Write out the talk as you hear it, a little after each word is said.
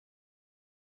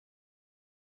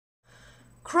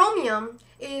Chromium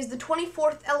is the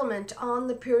 24th element on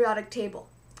the periodic table.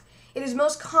 It is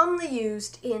most commonly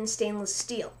used in stainless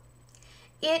steel.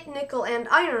 It, nickel, and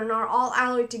iron are all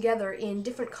alloyed together in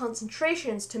different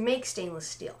concentrations to make stainless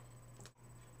steel.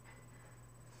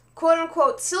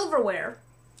 Quote-unquote silverware,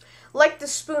 like the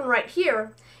spoon right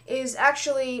here, is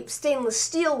actually stainless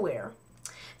steelware.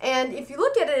 And if you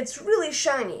look at it, it's really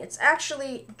shiny. It's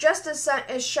actually just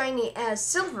as shiny as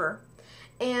silver,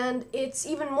 and it's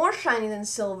even more shiny than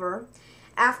silver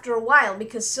after a while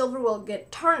because silver will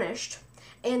get tarnished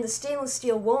and the stainless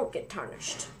steel won't get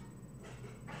tarnished.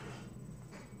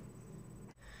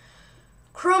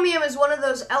 Chromium is one of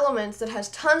those elements that has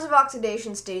tons of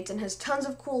oxidation states and has tons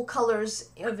of cool colors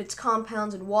of its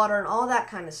compounds and water and all that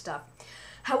kind of stuff.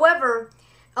 However,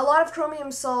 a lot of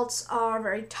chromium salts are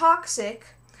very toxic,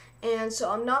 and so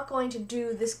I'm not going to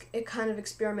do this kind of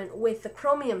experiment with the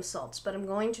chromium salts, but I'm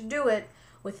going to do it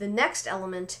with the next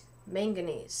element,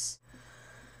 manganese.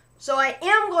 So I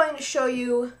am going to show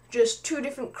you just two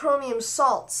different chromium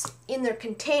salts in their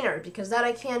container, because that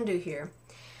I can do here.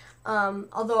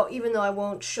 Even though I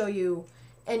won't show you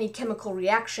any chemical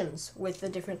reactions with the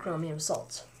different chromium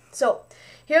salts. So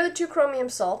here are the two chromium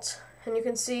salts, and you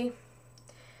can see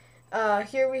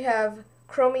here we have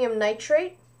chromium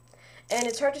nitrate, and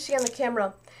it's hard to see on the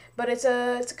camera, but it's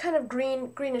a kind of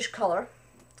greenish color.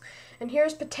 And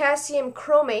here's potassium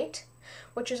chromate,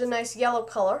 which is a nice yellow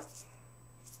color.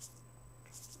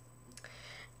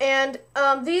 And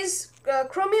these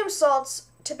chromium salts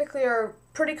typically are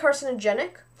pretty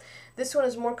carcinogenic. This one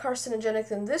is more carcinogenic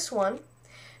than this one,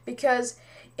 because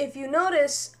if you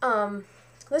notice,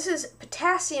 this is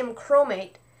potassium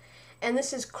chromate, and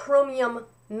this is chromium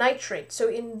nitrate. So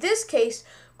in this case,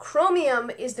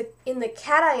 chromium is in the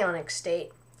cationic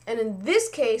state, and in this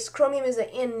case, chromium is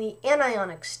in the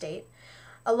anionic state,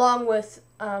 along with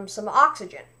some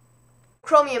oxygen.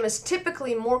 Chromium is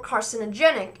typically more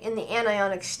carcinogenic in the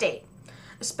anionic state,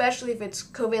 especially if it's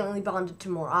covalently bonded to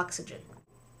more oxygen.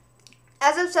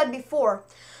 As I've said before,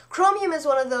 chromium is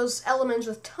one of those elements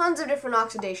with tons of different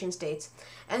oxidation states,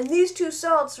 and these two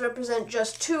salts represent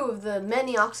just two of the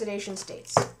many oxidation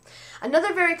states.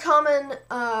 Another very common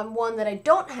one that I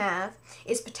don't have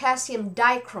is potassium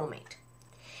dichromate.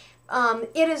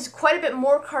 It is quite a bit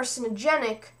more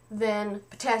carcinogenic than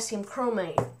potassium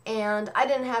chromate, and I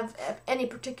didn't have any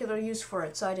particular use for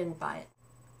it, so I didn't buy it.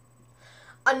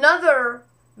 Another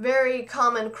very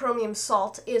common chromium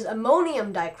salt is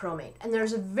ammonium dichromate, and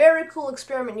there's a very cool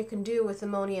experiment you can do with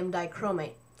ammonium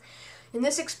dichromate. In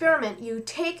this experiment, you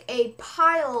take a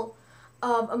pile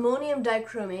of ammonium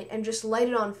dichromate and just light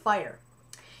it on fire.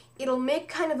 It'll make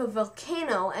kind of a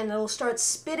volcano, and it'll start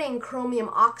spitting chromium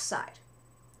oxide.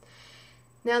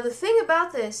 Now the thing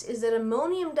about this is that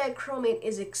ammonium dichromate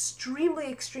is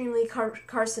extremely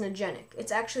carcinogenic.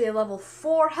 It's actually a level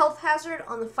 4 health hazard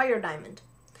on the fire diamond.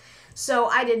 So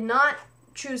I did not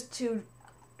choose to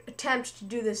attempt to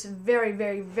do this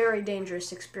very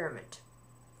dangerous experiment.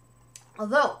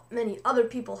 Although many other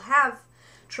people have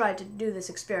tried to do this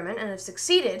experiment and have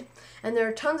succeeded, and there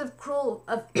are tons of cool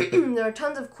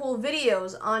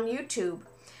videos on YouTube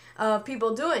of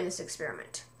people doing this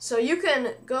experiment. So you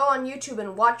can go on YouTube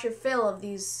and watch your fill of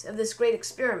this great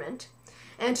experiment.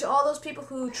 And to all those people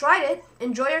who tried it,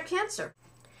 enjoy your cancer.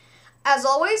 As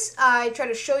always, I try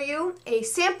to show you a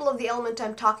sample of the element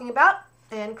I'm talking about,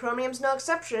 and chromium's no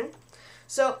exception.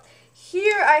 So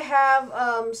here I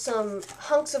have some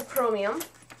hunks of chromium,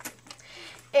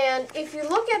 and if you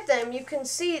look at them, you can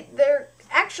see they're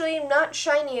actually not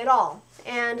shiny at all.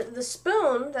 And the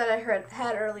spoon that I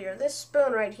had earlier, this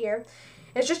spoon right here,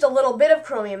 is just a little bit of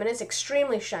chromium, and it's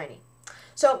extremely shiny.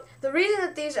 So the reason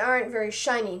that these aren't very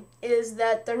shiny is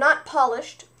that they're not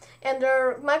polished, and there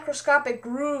are microscopic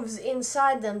grooves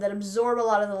inside them that absorb a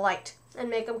lot of the light and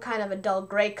make them kind of a dull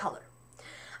gray color.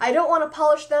 I don't want to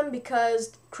polish them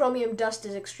because chromium dust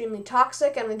is extremely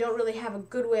toxic, and we don't really have a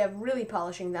good way of really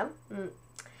polishing them.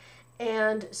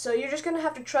 And so you're just going to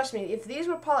have to trust me. If these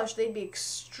were polished, they'd be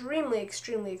extremely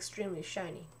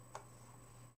shiny.